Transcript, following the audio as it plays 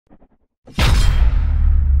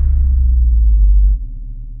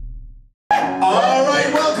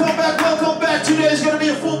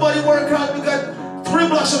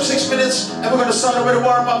class of 6 minutes, and we're gonna start with a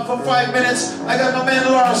warm-up for 5 minutes. I got my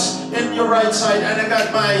man Lars in your right side, and I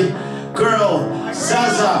got my girl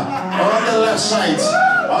Zaza on the left side.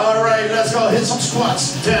 All right, let's go. Hit some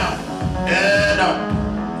squats. Down and up,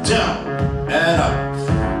 down and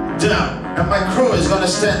up, down. And my crew is gonna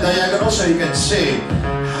stand diagonal so you can see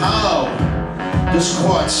how the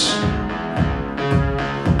squats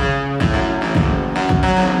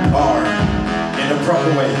are in the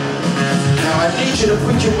proper way. Now I need you to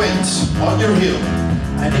put your weight on your heel.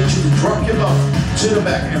 I need you to drop your bum to the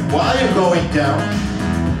back. And while you're going down,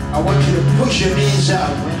 I want you to push your knees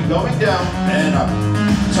out when you're going down and up.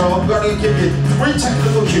 So I'm going to give you 3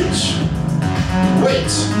 technical cues.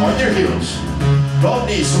 Weight on your heels. Both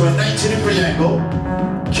knees to a 90-degree angle.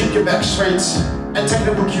 Keep your back straight. And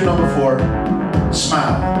technical cue number 4,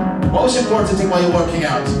 smile. Most important thing while you're working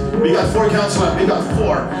out. We got 4 counts left. We got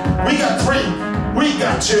 4. We got 3. We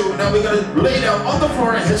got 2. Now we're going to lay down on the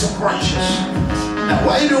floor and hit some crunches. Now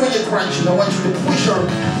while you're doing your crunches, I want you to push your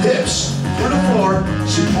hips to the floor.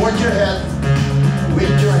 Support your head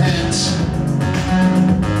with your hands.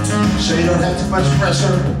 So you don't have too much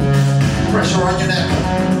pressure on your neck.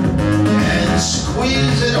 And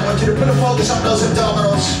squeeze it. I want you to put a focus on those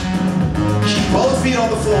abdominals. Keep both feet on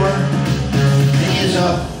the floor. Knees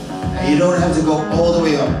up. And you don't have to go all the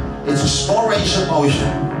way up. It's a small range of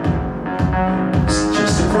motion.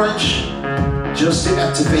 Just a crunch, just to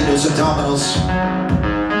activate those abdominals.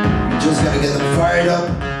 You just gotta get them fired up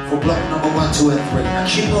for block number 1, 2, and 3. Now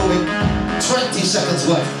keep moving. 20 seconds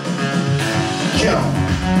left. Go.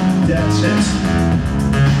 That's it.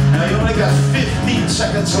 Now you only got 15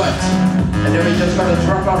 seconds left. And then we just gotta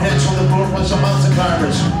drop our hands on the floor for some mountain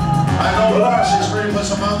climbers. I know Lars is ready for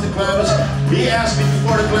some mountain climbers. He asked me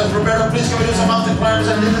before the class, Roberto, please can we do some mountain climbers?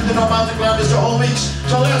 I didn't do no mountain climbers the whole week.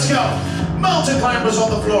 So let's go. Mountain climbers on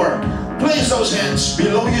the floor. Place those hands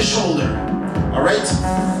below your shoulder. All right?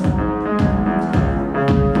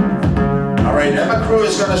 All right, and my crew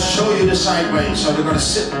is gonna show you the sideways. So they're gonna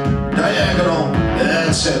sit diagonal.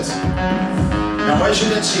 That's it. Now as you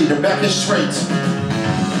can see, the back is straight.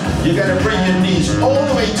 You gotta bring your knees all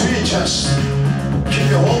the way to your chest. Keep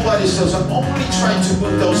your whole body still, so only try to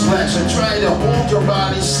move those legs. So try to hold your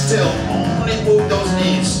body still. Only move those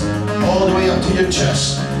knees all the way up to your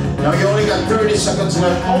chest. Now you only got 30 seconds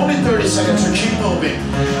left. Only 30 seconds, so keep moving.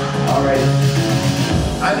 All right.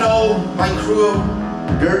 I know my crew,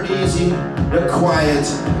 they're easy, they're quiet,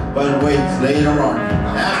 but wait, later on.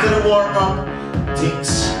 After the warm-up,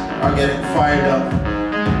 things are getting fired up.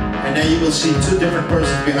 And then you will see 2 different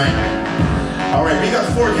persons behind me. All right, we got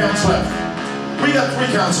 4 counts left. We got 3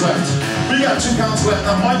 counts left. We got 2 counts left.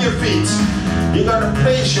 Now on your feet, you're gonna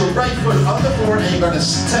place your right foot on the floor and you're gonna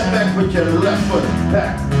step back with your left foot.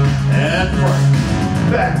 Back and front.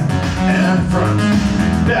 Back and front.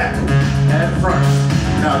 Back and front.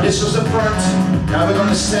 Now this is the front. Now we're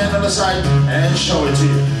gonna stand on the side and show it to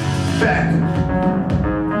you. Back.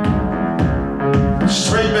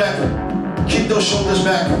 Straight back. Keep those shoulders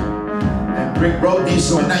back. And bring both knees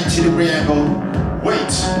to a 90-degree angle.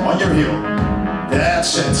 Weight on your heel.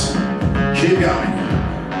 That's it. Keep going.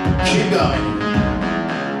 Keep going.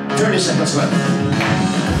 30 seconds left.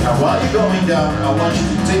 Now while you're going down, I want you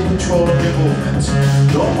to take control of your movement.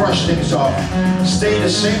 Don't rush things off. Stay the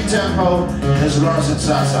same tempo as Lars and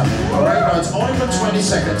Zaza. Alright, now it's only for 20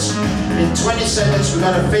 seconds. In 20 seconds, we're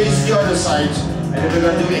gonna face the other side, and then we're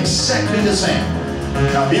gonna do exactly the same.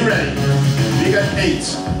 Now be ready. We got 8.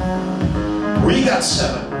 We got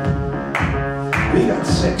 7. We got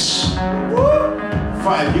 6.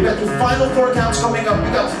 5. You got your final 4 counts coming up. We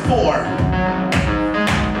got 4.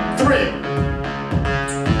 3.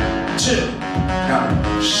 2. Now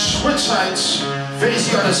switch sides. Face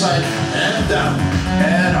the other side. And down.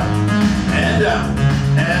 And up. And down.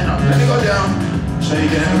 And up. Let me go down so you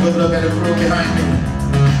can have a good look at the crew behind me.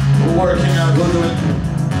 We're working out. We're doing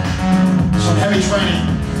some heavy training.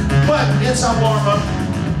 But it's a warm-up.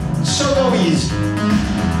 So go easy.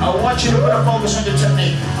 I want you to put a focus on your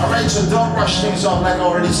technique. Alright, so don't rush things off like I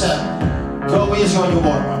already said. Go easy on your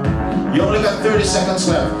warm-up. You only got 30 seconds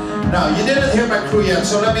left. Now, you didn't hear my crew yet,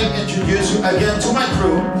 so let me introduce you again to my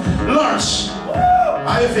crew. Lars,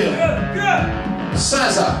 how you feeling? Good.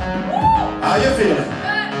 Zaza, how you feeling?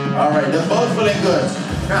 Alright, they're both feeling good.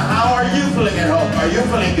 Now, how are you feeling at home? Are you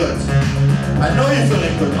feeling good? I know you're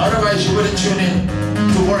feeling good, otherwise you wouldn't tune in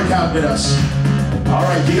to work out with us.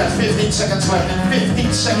 Alright, you got 15 seconds left. In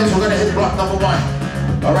 15 seconds, we're going to hit block number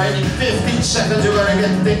 1. Alright, in 15 seconds, we're going to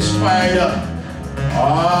get things fired up.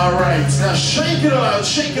 Alright, now shake it all out,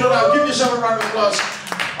 shake it all out. Give yourself a round of applause.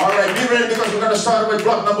 Alright, be ready because we're going to start with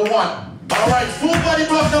block number 1. Alright, full body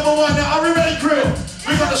block number 1. Now, are we ready, crew?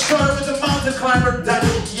 We're gonna start with the mountain climber. That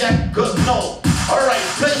yeah, good. No. All right,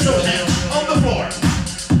 place those hands on the floor.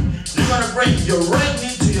 You're gonna bring your right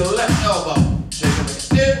knee to your left elbow. Shake it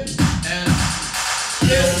in and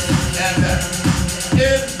back.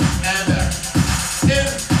 In and back. In.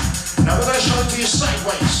 Now we're gonna show it to you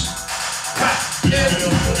sideways. Cut. In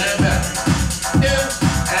and back. In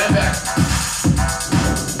and back.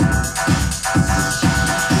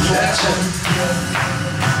 That's it.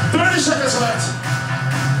 30 seconds left.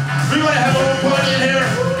 We're gonna have our own party in here.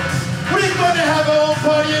 We're gonna have our own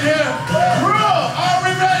party in here. Bro, are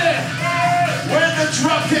we ready? When the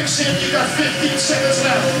drum kicks in, you got 15 seconds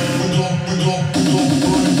left.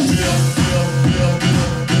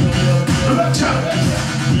 Let's go.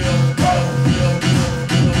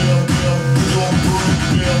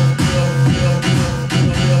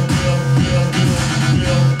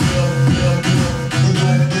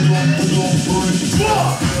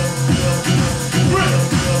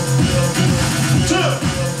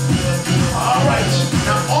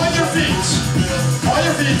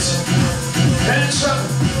 Hands up.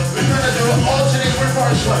 We're going to do an alternate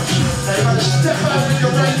reverse lunge. Now you're going to step out with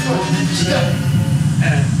your right foot. Step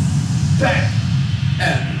and back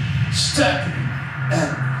and step and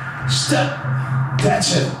step. That's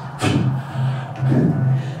it.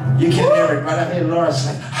 You can't hear it, but I hear Laura's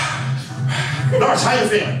like, Lars, how you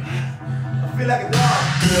feeling? I feel like a dog.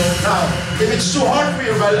 Now, if it's too hard for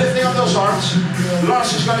you by lifting up those arms,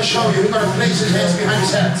 Lars is going to show you. He's going to place his hands behind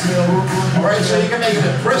his head. Alright, so you can make it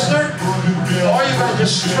a prisoner, or you're going to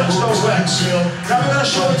just stretch those legs. Now we're going to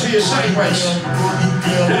show it to you sideways.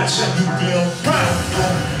 That's it. Right.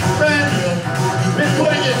 Man, we're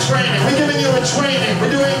putting you in training. We're giving you a training.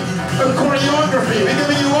 We're doing a choreography. We're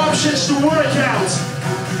giving you options to work out.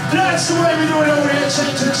 That's the way we do it over here at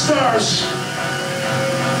Saints and Stars.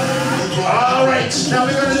 Alright, now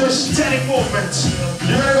we're going to do a static movement.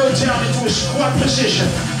 You're going to go down into a squat position.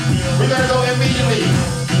 We're going to go immediately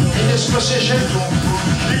in this position.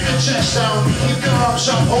 Keep your chest down, keep your arms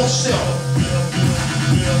up, hold still.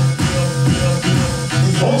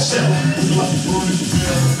 Hold still.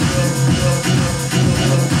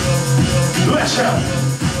 Let's go.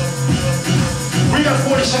 We got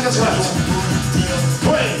 40 seconds left.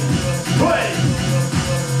 Play.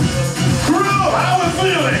 Crew, how are we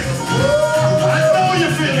feeling? I know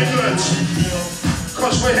you're feeling good.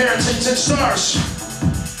 Because we're here at Saints and Stars.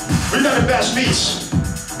 We got the best meets.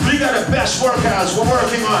 We got the best workouts we're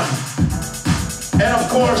working on. And of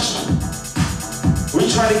course, we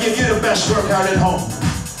try to give you the best workout at home.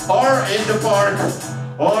 Or in the park.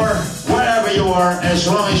 Or wherever you are, as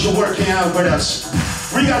long as you're working out with us.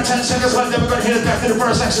 We got 10 seconds left, then we're going to hit it back to the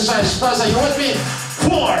first exercise. Plaza, you with me?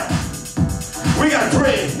 4. We got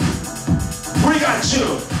 3. We got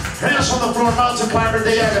 2. Hands on the floor, mountain climber,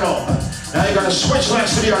 diagonal. Now you're going to switch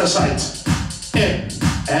legs to the other side. In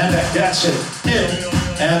and back, that's it. In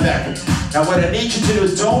and back. Now what I need you to do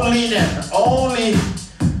is don't lean in. Only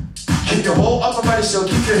keep your whole upper body still,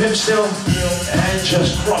 keep your hips still, and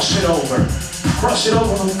just cross it over. Cross it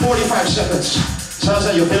over for 45 seconds. Sounds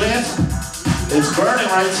like you're feeling it? It's burning,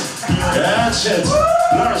 right? That's it.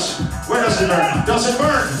 Lars, where does it burn? Does it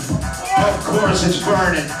burn? Of course it's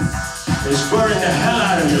burning. It's burning the hell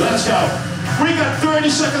out of you. Let's go. We got 30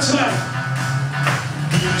 seconds left.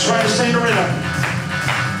 Try to stay in the rhythm.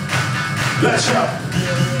 Let's go.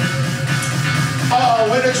 Oh,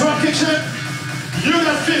 when the drum kicks in, you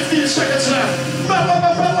got 15 seconds left. Bop, bop,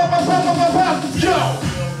 bop, bop, bop, bop, bop, bop. Go.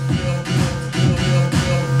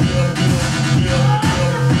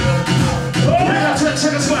 We got 10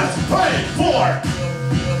 seconds left. 5, 4,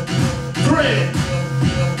 3,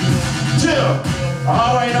 2.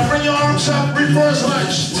 All right, now bring your arms up, reverse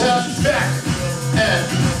lunge, tap back, and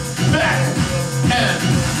back, and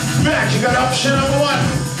back. You got option number 1.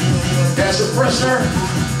 As a prisoner,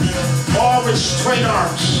 or with straight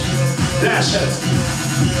arms. That's it.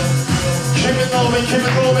 Keep it moving, keep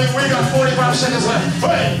it moving. We got 45 seconds left.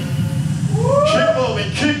 Hey!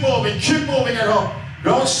 Keep moving at home.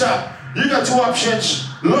 Don't stop. You got 2 options.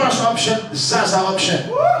 Lars option, Zaza option.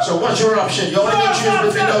 So what's your option? You only need to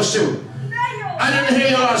choose between those 2. I didn't hear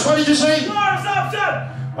you, Lars. What did you say? Lars option!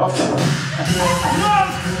 Okay.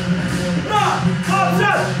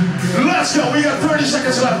 Option! Let's go. We got 30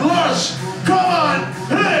 seconds left. Lars, come on.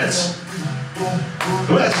 Hit it.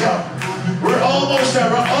 Let's go. We're almost there.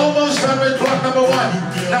 We're almost done with block number 1.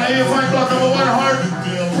 Now if you find block number 1 hard,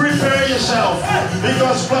 prepare yourself.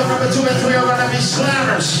 Because block number 2 and 3 are going to be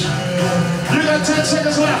slammers. You got 10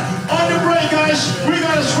 seconds left. On the break, guys, we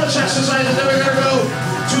got to switch exercises. Then we're going to go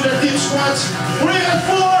to the deep squats. We got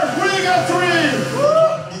 4. We got 3.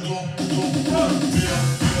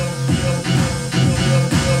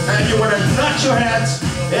 touch your hands.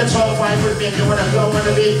 It's all fine with me. If you want to go on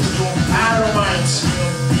the beat, I don't mind.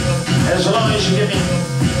 As long as you give me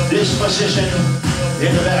this position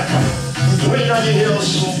in the back. Weight on your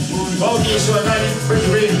heels. Both knees to a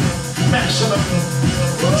 90-degree maximum.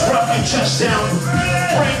 Drop your chest down.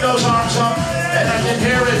 Bring those arms up. And I can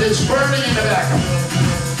hear it. It's burning in the back.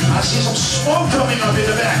 I see some smoke coming up in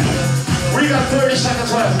the back. We got 30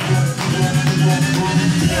 seconds left.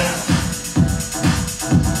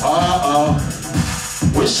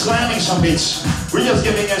 We're slamming some beats. We're just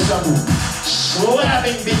giving you some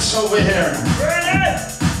slapping beats over here.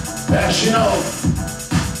 As you know,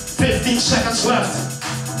 15 seconds left.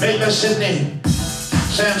 Baker Sydney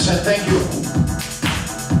Samson, thank you.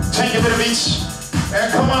 Thank you for the beats.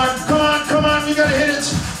 And come on, come on, come on. You gotta hit it.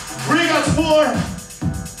 We got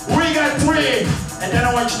 4. We got 3. And then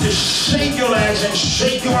I want you to shake your legs and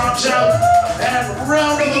shake your arms out. And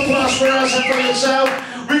round of applause for us and for yourself.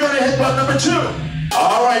 We're gonna hit block number 2.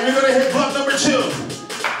 All right, we're gonna hit block number 2.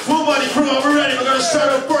 Full body crew, are we ready? We're gonna start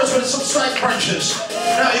off first with some side crunches.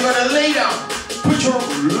 Now you're gonna lay down. Put your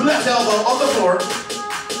left elbow on the floor.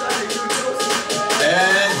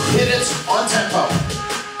 And hit it on tempo.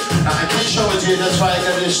 Now I can't show it to you, that's why I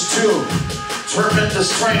got these 2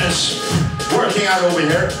 tremendous trainers working out over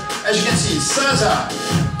here. As you can see, Zaza,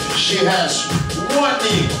 she has 1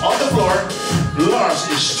 knee on the floor. Lars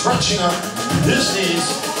is stretching up his knees,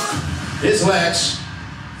 his legs.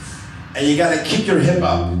 And you gotta keep your hip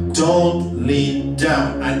up. Don't lean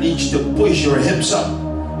down. I need you to push your hips up.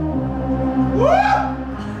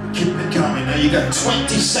 Keep it coming. Now you got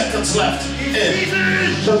 20 seconds left.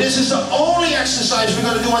 So this is the only exercise we're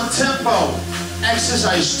gonna do on tempo.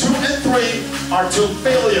 Exercise 2 and 3 are to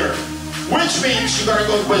failure. Which means you gotta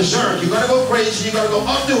go berserk, you gotta go crazy, you gotta go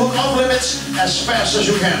up the hook, off limits as fast as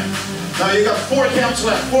you can. Now you got 4 counts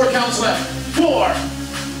left, 4 counts left. 4,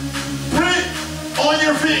 3, on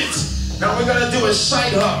your feet. Now we're gonna do a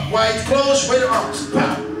side hop, wide close with arms.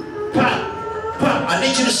 Pop, pop, pop. I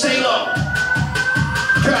need you to stay low.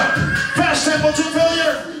 Come. Fast tempo to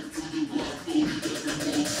failure.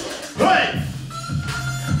 Hey.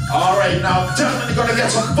 All right, now definitely gonna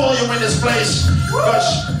get some volume in this place.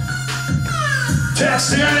 Because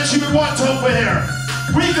that's the energy we want over here.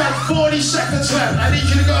 We got 40 seconds left. I need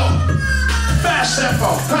you to go. Fast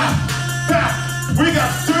tempo. Pop, pop. We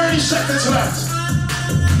got 30 seconds left.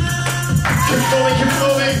 Keep going, keep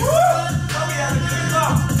moving.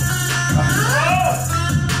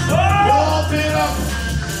 Pump it up.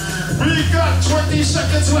 We got 20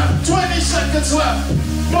 seconds left. 20 seconds left.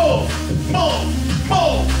 Move, move,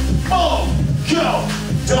 move, move. Go.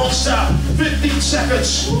 Don't stop. 15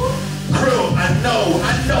 seconds. Crew, I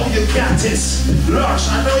know you got this. Lars,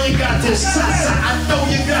 I know you got this. Sasa, I know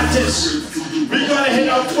you got this. We're gonna hit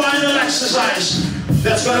our final exercise.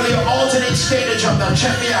 That's gonna be an alternate skater jump. Now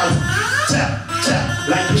check me out. Tap, tap,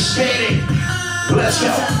 like you're skating. Let's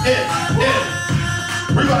go. In.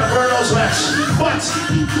 We're gonna burn those legs. But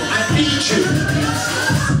I need you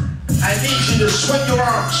to swing your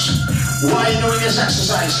arms while you're doing this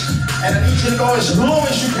exercise. And I need you to go as low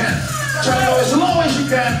as you can. Try to go as low as you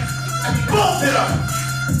can and bump it up.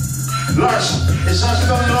 Lars, is Zaza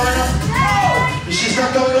going low enough? No! Is she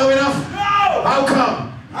not going low enough? No! How come?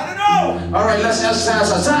 I don't know. All right, let's ask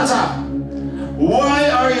Zaza. Zaza, why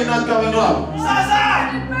are you not going low?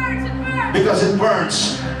 Zaza! It burns. Because it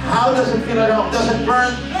burns. How does it feel at home? Does it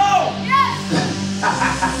burn? No! Yes!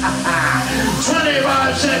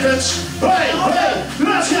 25 seconds. Hey,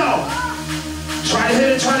 let's go! Try to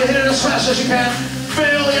hit it as fast as you can.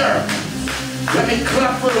 Failure. Let me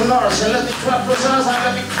clap for Lars, and let me clap for Zaza, and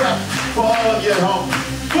let me clap for all of you at home.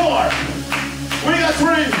 4. We got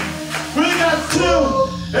 3. We got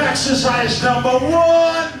 2. Exercise number 1.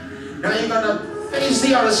 Now you're gonna face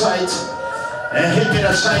the other side and hit me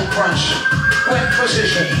that side crunch. Quick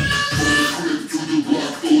position.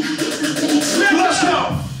 Let's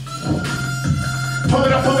go. Pump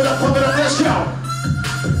it up, pump it up, pump it up. Let's go.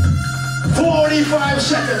 45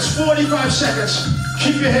 seconds. 45 seconds.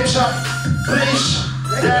 Keep your hips up. Place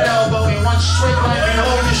that elbow in one straight line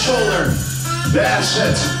below your shoulder. That's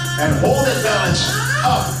it. And hold it balanced.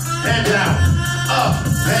 Up and down. Up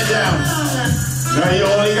and down. Now you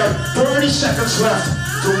only got 30 seconds left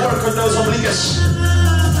to work on those obliques.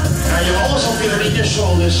 Now you also feel it in your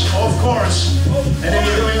shoulders, of course. And if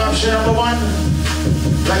you're doing option number 1,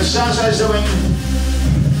 like Zaza is doing,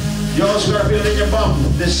 you also gotta feel it in your bum,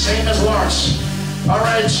 the same as Lars.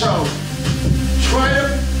 Alright, so try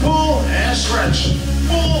to pull and stretch.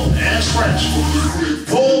 Pull and stretch.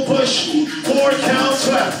 Pull, push. 4 counts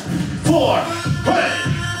left. 4,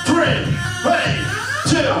 3,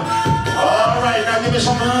 2. Alright, now give me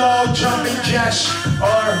some low jumping jacks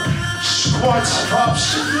or squats,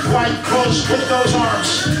 hops, quite close with those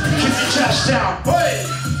arms. Keep your chest down. Hey!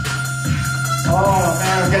 Oh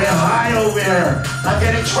man, I'm getting high over here. I'm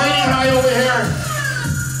getting training high over here.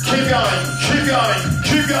 Keep going, keep going,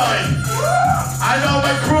 keep going. I know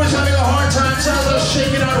my crew is having a hard time, so I'm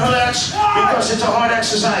shaking out her legs because it's a hard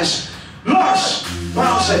exercise. Lars,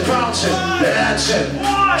 bounce it, that's it.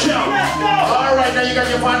 Jump. All right, now you got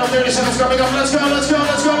your final 30 seconds coming up. Let's go, let's go,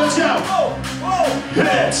 let's go, let's go.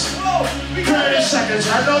 Hit. 30 seconds.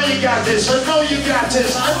 I know you got this. I know you got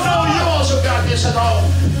this. I know you also got this at home.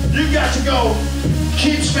 You got to go.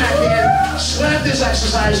 Keep smacking it. Slam this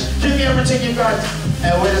exercise. Give me everything you got.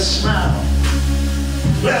 And with a smile.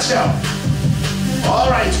 Let's go. All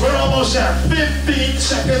right, we're almost there. 15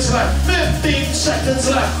 seconds left. 15 seconds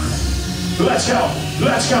left. Let's go.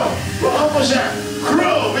 Let's go. We're almost there.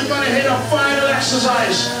 Crew, we're going to hit a final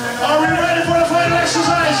exercise. Are we ready for the final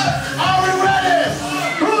exercise? Are we ready?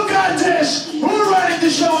 Who got this? Who's running the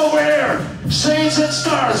show over here? Saints and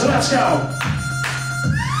stars. Let's go.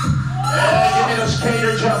 Yeah, give me those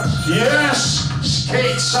skater jumps. Yes.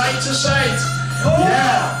 Skate side to side.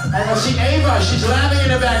 Yeah. And I see Ava. She's laughing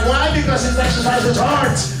in the back. Why? Because this exercise is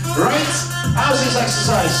hard. Right? How's this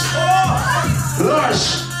exercise?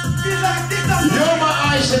 Lars. You're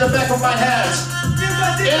my eyes in the back of my head.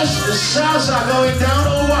 Is the salsa going down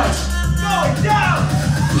or what? Going down!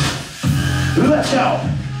 Let's go.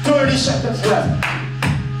 30 seconds left.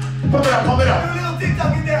 Pump it up, pump it up. A little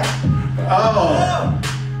TikTok in there. Oh.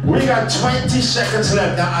 We got 20 seconds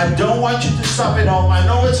left. Now, I don't want you to stop at home. I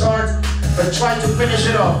know it's hard, but try to finish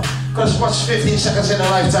it off. Because what's 15 seconds in a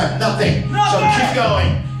lifetime? Nothing. So keep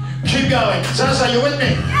going. Keep going. Salsa, you with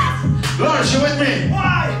me? Yes. Lars, you with me?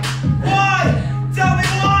 Why? Why? Tell me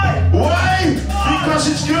why? Why? Because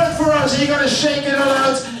it's good for us. You're going to shake it all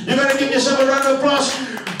out. You're going to give yourself a round of applause.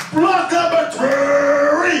 Block number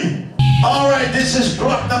 3. All right, this is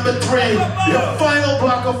block number 3. Your final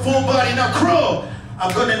block of full body. Now, crew,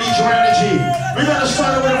 I'm going to need your energy. We're going to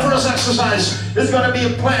start with the first exercise. It's going to be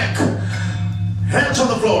a plank. Hands on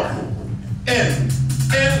the floor. In,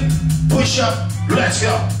 push up. Let's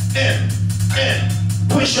go. In,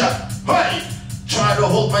 push up. Hey! Try to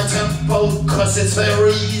hold my tempo, cause it's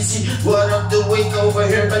very easy what I'm doing over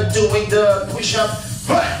here by doing the push-up.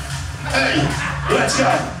 Hey! Let's go!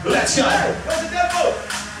 Let's go! What's the tempo?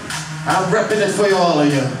 I'm repping it for all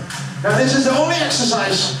of you. Now this is the only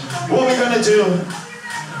exercise what we're gonna do.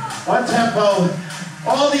 One tempo.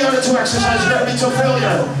 All the other 2 exercises are gonna be to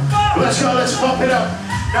failure. Let's go, let's bump it up.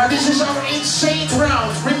 Now this is our insane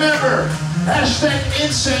round. Remember, hashtag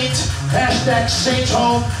insane, hashtag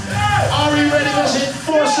SAINTSHOME. Are we ready? Because in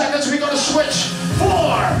 4 seconds we're gonna switch.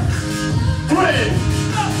 4, 3,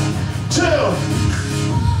 2.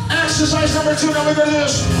 Exercise number 2. Now we're gonna do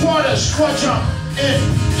this squat jump. In.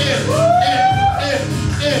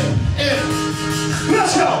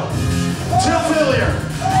 Let's go. Till failure.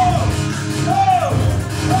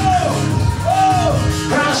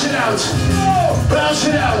 Bounce it out. Bounce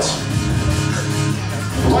it out.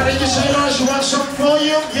 What did you say, Lars? You want some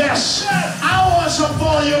volume? Yes. I want some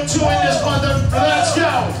volume too in this button. Let's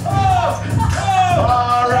go.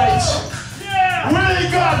 All right. We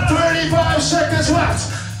got 35 seconds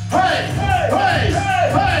left. Hey.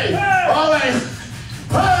 All right.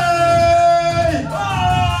 Hey.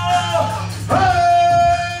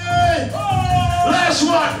 Last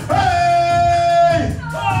one. Hey.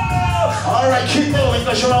 All right, keep moving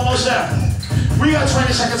because you're almost there. We got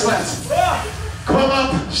 20 seconds left. Come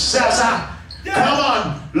up, salsa. Come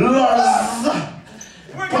on, Lars.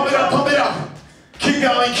 Pump it up. Keep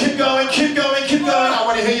going. I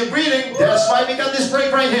want to hear you breathing. That's why we got this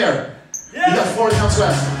break right here. We got 4 counts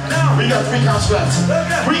left. We got 3 counts left.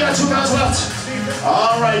 We got 2 counts left.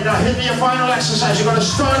 All right, now hit me your final exercise. You're going to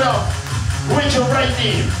start off with your right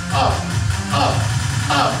knee. Up.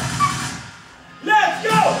 Let's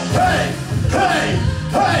go! Hey.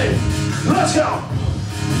 Let's go.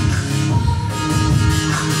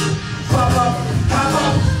 Pop up.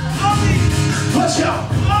 Let's go.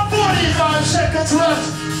 45 seconds left.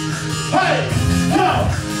 Hey, go.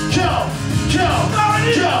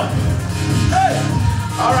 Hey.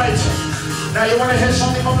 All right. Now you want to hear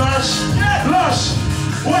something from Lars? Yes. Lars,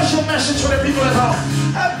 what's your message for the people at home?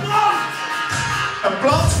 A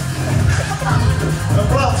blunt?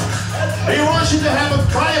 He wants you to have a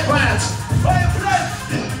fire plant.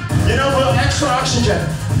 You know, for extra oxygen.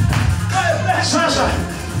 Sasha,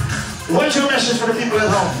 what's your message for the people at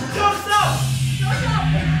home?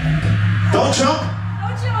 Don't jump.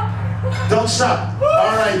 Don't stop.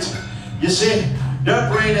 All right. You see, Their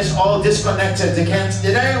brain is all disconnected. They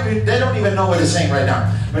don't even know what they're saying right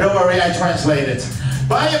now. But don't worry, I translate it.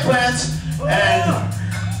 Buy a plant and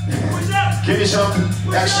give you some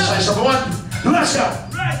exercise. Number one, let's go.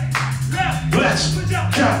 Let's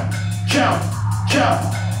jump, jump, jump,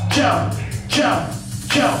 jump, jump,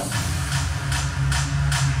 jump.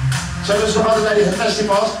 Zo dus nog altijd bij die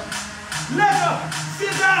festivals. Lekker,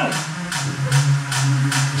 sit down.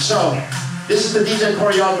 So, this is the DJ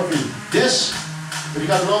choreography. This, if you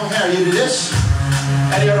got long hair, you do this,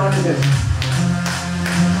 and the other one is this.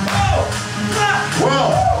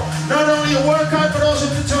 Well, not only a workout, but also a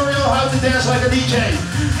tutorial how to dance like a DJ.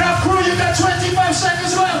 Now crew, you got 25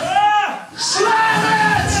 seconds left. Slam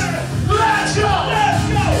it! Let's go!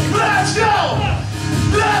 Let's go!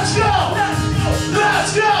 Let's go!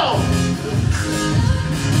 Let's go!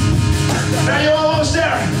 Now you're almost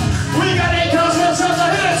there. We got 8 counts left, so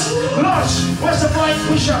hit it! Lars, where's the flying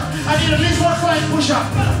push-up? I need at least one flying push-up.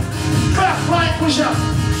 Back flying push-up.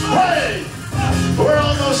 Hey! We're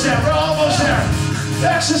almost there, we're almost there.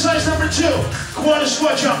 Exercise number 2, quarter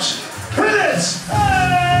squat jumps. Hit it!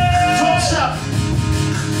 Don't stop.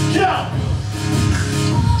 Go!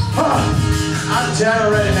 I'm dead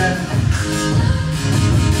already, man.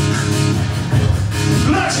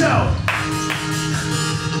 Let's go!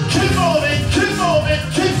 Keep moving, keep moving,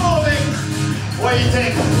 keep moving. What do you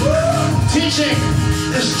think? Teaching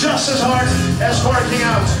is just as hard as working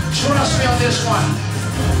out. Trust me on this one.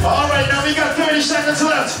 All right, now we got 30 seconds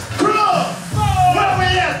left. Crew! Where are we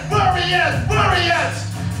at? Where are we at? Where are we at?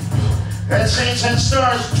 And Saints and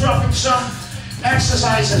Stars dropping some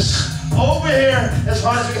exercises. Over here, as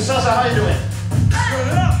hard as we can. Salsa, how you doing?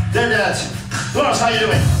 They're dead. Lars, how you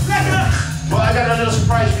doing? Well, I got a little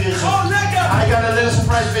surprise for you. I got a little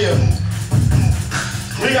surprise for you.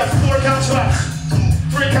 We got 4 counts left.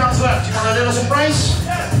 3 counts left. You want a little surprise?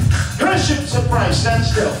 Here's your surprise. Stand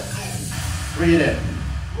still. Breathe in.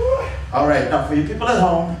 All right, now for you people at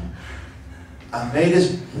home, I made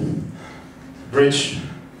this bridge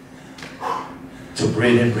to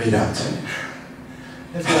breathe in, breathe out.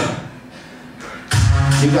 Let's go.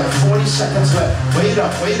 You got 40 seconds left. Wait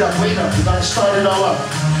up, wait up, wait up. We're gonna start it all up.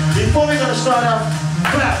 Before we're gonna start up,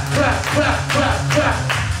 clap, clap, clap, clap, clap.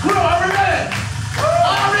 Crew, are we ready?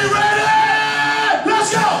 Are we ready?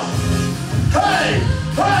 Let's go! Hey,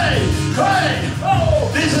 hey, hey!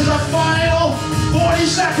 This is a final 40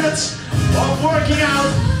 seconds of working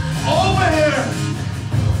out over here.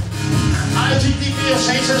 IGTV of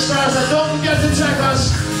Saints and Stars, and don't forget to check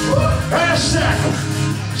us. Hashtag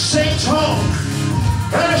SAINTSHOME.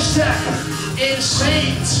 Hashtag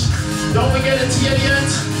InSaints. Don't forget the T at the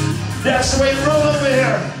end. That's the way we roll over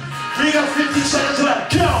here. We got 15 seconds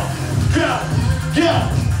left. Go, go, go,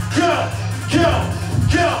 go, go,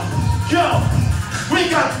 go, go. We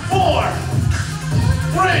got 4,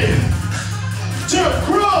 3, 2,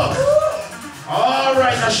 crew. All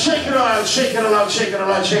right, now shake it all out, shake it all out, shake it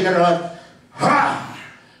all out, shake it all out. Ha!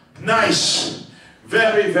 Nice.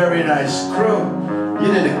 Very, very nice. Crew,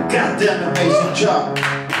 you did a goddamn amazing job.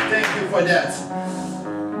 Thank you for that.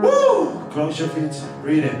 Woo! Close your feet,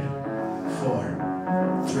 breathe in. 4,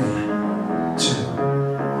 3, 2,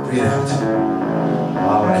 breathe out.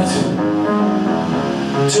 All right.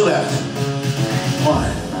 2 left.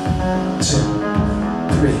 1, 2,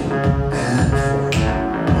 3, and 4.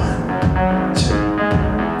 1, 2,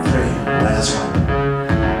 3. Last one.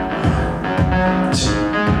 1, 2,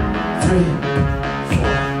 3, 4.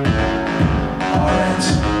 All right.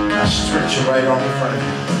 Now stretch your right arm in front of you.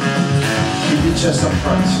 Keep your chest up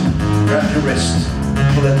front. Grab your wrist.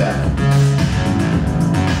 Pull it back.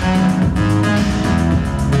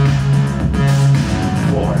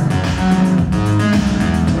 4,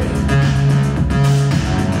 3,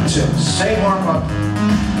 2. Same arm up.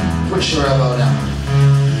 Push your elbow down.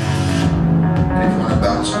 And if you want to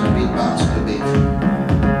bounce on the beat, bounce on the beat.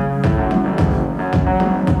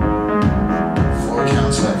 4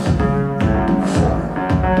 counts left. 4,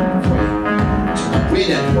 3, 2. Now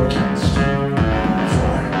breathe in 4 counts. 4,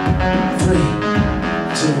 3,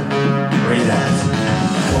 2. Breathe out.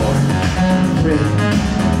 4, 3,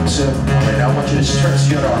 2. All right, now I want you to stretch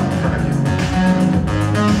the other arm in front of you.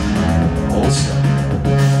 Hold still.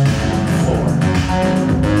 4,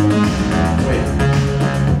 3,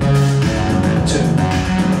 2.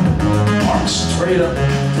 Arms straight up.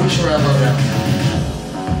 Push your elbow down.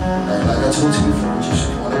 Alright, like I told you before, just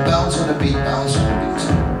want to bounce on the beat, bounce on the beat.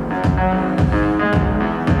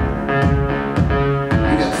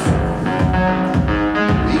 We got 4.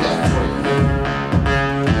 We got 3.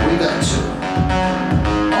 We got 2.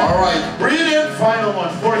 Alright, breathe in, final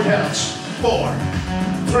one, 4 counts. 4,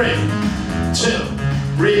 3,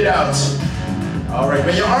 2. Breathe out. All right,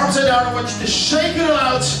 when your arms are down, I want you to shake it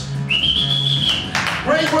out.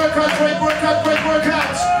 Great workout, great workout, great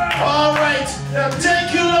workout. All right, now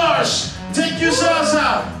thank you, Lars. Thank you,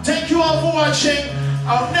 Zaza. Thank you all for watching.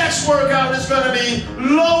 Our next workout is going to be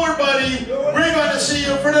lower body. We're going to see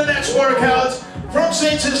you for the next workout from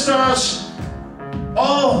Saints and Stars.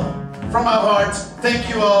 All from our heart.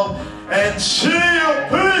 Thank you all, and see you.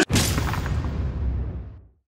 Peace.